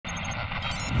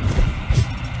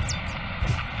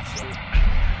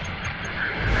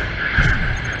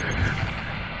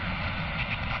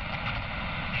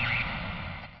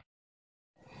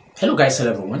Hello guys, hello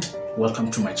everyone,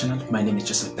 welcome to my channel. My name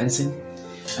is Benson,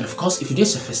 and of course if it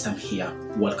is your first time here,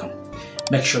 welcome.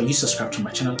 Make sure you subscribe to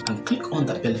my channel and click on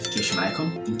that bell notification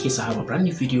icon in case I have a brand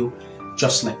new video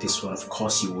just like this one. Of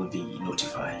course you will be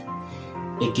notified.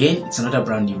 Again, it's another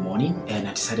brand new morning and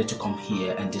I decided to come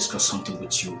here and discuss something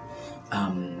with you.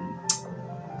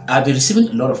 I've been receiving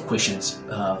a lot of questions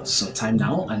some time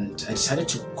now, and I decided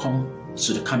to come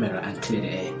to the camera and clear the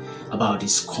air about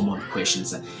these common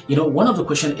questions. You know, one of the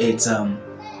questions is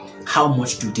how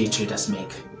much do day traders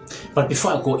make? But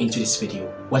before I go into this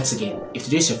video, once again, if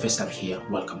today is your first time here,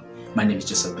 welcome. My name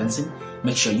is Benson.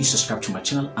 Make sure you subscribe to my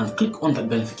channel and click on that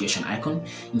bell notification icon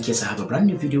in case I have a brand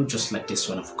new video just like this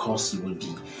one. Of course you will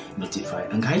be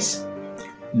notified. And guys,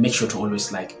 make sure to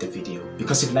always like the video,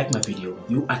 because if you like my video,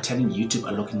 you are telling YouTube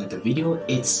are looking at the video.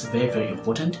 It's very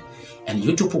important, and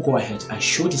YouTube will go ahead and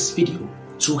show this video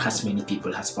to as many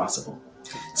people as possible.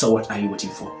 So what are you waiting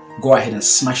for? Go ahead and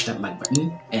smash that like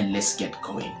button and let's get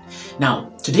going. Now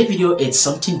today's video is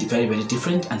something very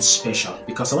different and special,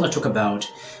 because I want to talk about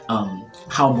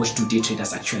how much do day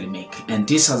traders actually make. And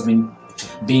this has been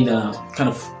kind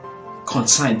of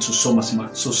consigned to some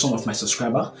of my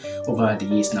subscribers over the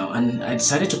years now, and I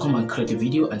decided to come and create a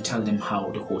video and tell them how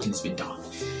the whole thing's been done.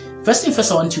 First thing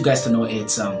first, I want you guys to know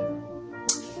it's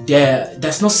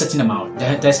there's no certain amount,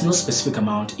 there's no specific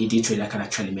amount a day trader can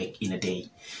actually make in a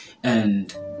day,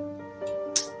 and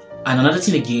another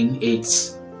thing again,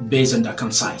 it's based on the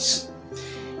account size.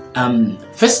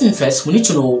 First thing first, we need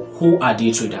to know who are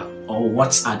day trader, or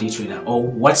what's a day trader, or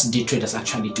what day traders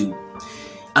actually do.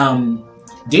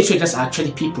 Day traders are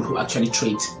actually people who actually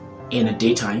trade in the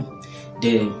daytime.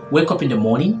 They wake up in the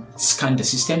morning, scan the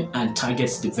system, and target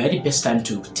the very best time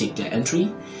to take their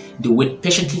entry. They wait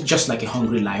patiently just like a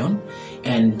hungry lion,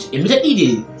 and immediately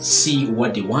they see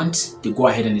what they want, they go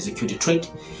ahead and execute the trade,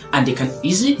 and they can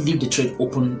easily leave the trade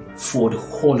open for the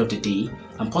whole of the day,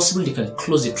 and possibly they can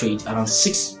close the trade around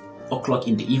 6 o'clock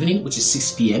in the evening, which is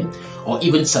 6 p.m. or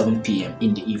even 7 p.m.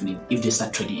 in the evening if they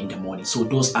start trading in the morning. So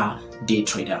those are day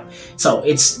trader. So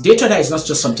it's day trader is not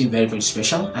just something very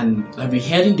special, and I've been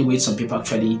hearing the way some people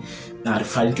actually are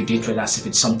referring to day trader as if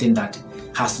it's something that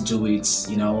has to do with,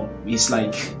 you know, it's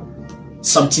like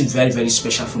something very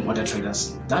special from other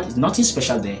traders. That is nothing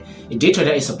special there. A day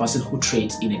trader is a person who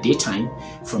trades in a daytime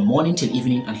from morning till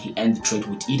evening, and he ends the trade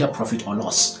with either profit or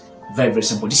loss. Very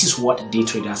simple. This is what day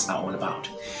traders are all about.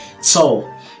 So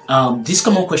this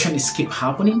common question is keep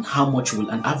happening: how much will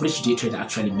an average day trader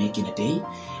actually make in a day?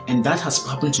 And that has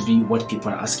happened to be what people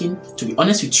are asking. To be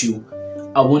honest with you,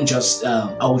 I will just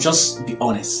be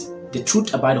honest. The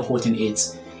truth about the whole thing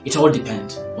is it all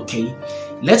depends. Okay,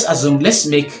 let's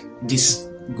make this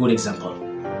good example.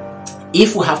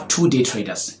 If we have two day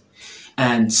traders,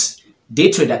 and day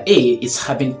trader A is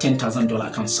having $10,000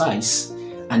 account size,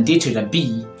 and day trader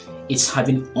B is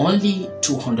having only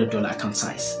 $200 account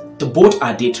size. The both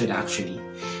are day trader actually,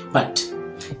 but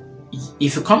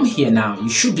if you come here now, you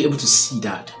should be able to see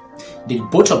that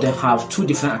both of them have two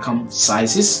different account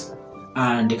sizes,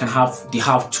 and they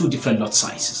have two different lot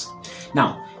sizes.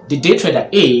 Now the day trader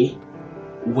A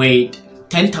with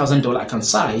 $10,000 account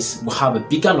size will have a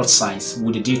bigger lot size,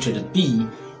 with the day trader B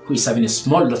who is having a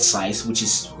small lot size,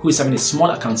 who is having a small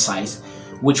account size,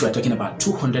 which we're talking about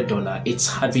 $200. It's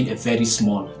having a very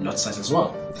small lot size as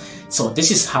well. So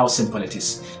this is how simple it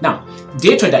is. Now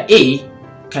day trader A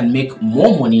can make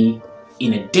more money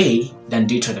in a day than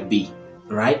day trader B,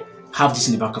 right? Have this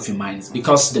in the back of your minds,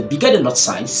 because the bigger the lot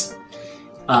size,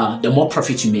 the more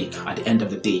profit you make at the end of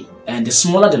the day, and the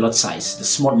smaller the lot size, the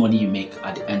small money you make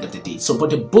at the end of the day. So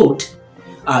but the both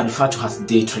are referred to as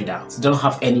day trader. So they don't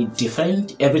have any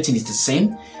different, everything is the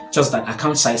same, just that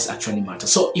account size actually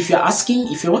matters. So if you're asking,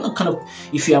 if you're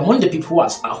among the people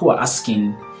who are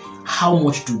asking how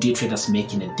much do day traders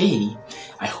make in a day,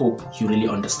 I hope you really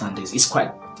understand this. It's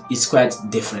quite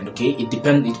different. Okay,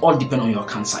 it all depends on your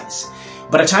account size.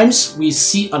 But at times we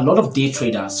see a lot of day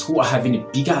traders who are having a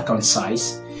bigger account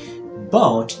size,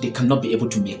 but they cannot be able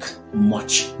to make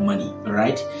much money. All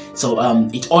right, so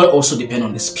it all also depends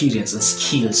on experience and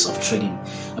skills of trading,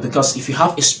 because if you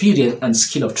have experience and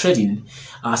skill of trading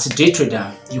as a day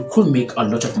trader, you could make a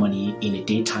lot of money in a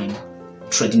daytime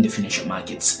trading the financial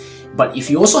markets. But if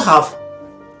you also have,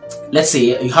 let's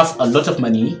say you have a lot of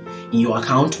money in your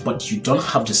account but you don't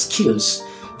have the skills,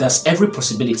 there's every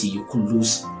possibility you could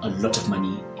lose a lot of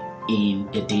money in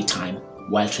a daytime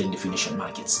while trading the financial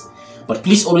markets. But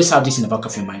please always have this in the back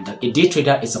of your mind, that a day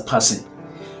trader is a person,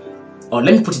 or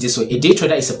let me put it this way, a day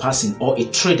trader is a person or a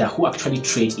trader who actually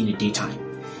trades in the daytime.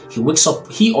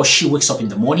 He or she wakes up in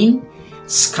the morning,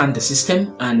 scan the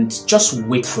system and just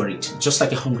wait for it. Just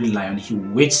like a hungry lion, he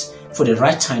waits for the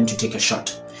right time to take a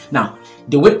shot. Now,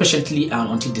 they wait patiently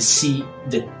until they see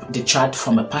the chart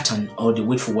from a pattern, or they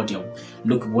wait for what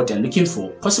they're looking for.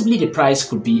 Possibly the price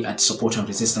could be at support and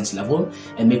resistance level,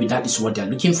 and maybe that is what they're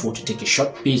looking for to take a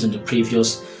shot based on the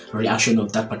previous reaction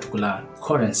of that particular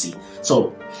currency.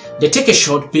 So they take a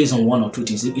shot based on one or two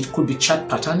things. It could be chart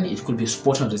pattern, it could be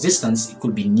support and resistance, it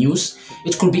could be news,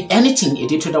 it could be anything. A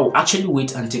day trader will actually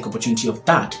wait and take opportunity of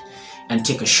that and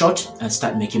take a shot and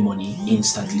start making money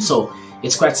instantly. So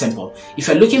it's quite simple. If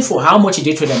you're looking for how much a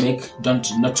day trader make,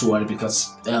 not to worry, because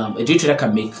a day trader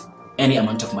can make any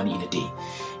amount of money in a day.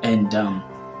 And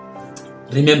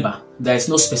remember, there is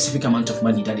no specific amount of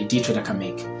money that a day trader can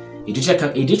make. A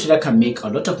day trader can make a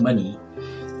lot of money.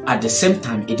 At the same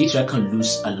time, a day trader can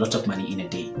lose a lot of money in a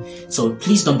day. So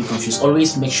please don't be confused.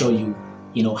 Always make sure you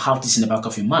have this in the back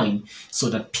of your mind, so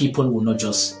that people will not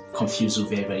just confuse you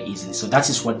very, very easily. So that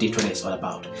is what day trader is all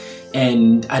about.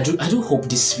 And I do hope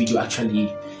this video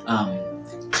actually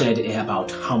cleared the air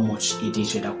about how much a day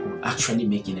trader could actually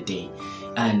make in a day.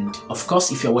 And of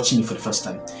course, if you're watching me for the first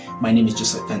time, my name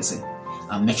is Benson.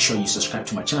 Make sure you subscribe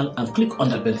to my channel and click on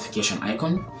that notification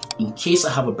icon. In case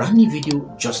I have a brand new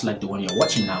video just like the one you're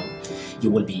watching now, you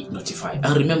will be notified.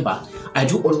 And remember, I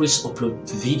do always upload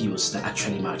videos that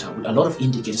actually matter, with a lot of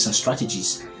indicators and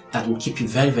strategies that will keep you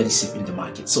very, very safe in the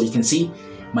market. So you can see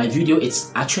my video,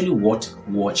 it's actually worth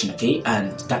watching, okay?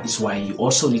 And that is why you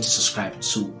also need to subscribe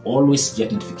to always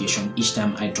get notification each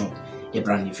time I drop a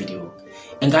brand new video.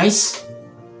 And guys,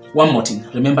 one more thing,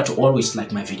 remember to always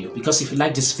like my video, because if you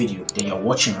like this video that you're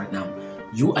watching right now,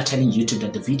 you are telling YouTube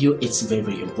that the video is very,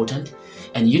 very important,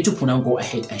 and YouTube will now go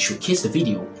ahead and showcase the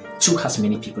video to as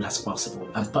many people as possible,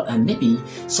 and maybe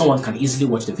someone can easily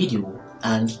watch the video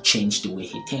and change the way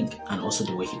he think and also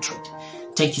the way he trade.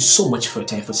 Thank you so much for your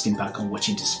time, for sitting back and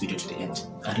watching this video to the end.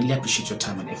 I really appreciate your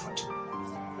time and effort.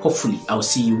 Hopefully I'll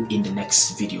see you in the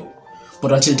next video,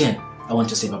 but until then, I want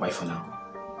to say bye bye for now.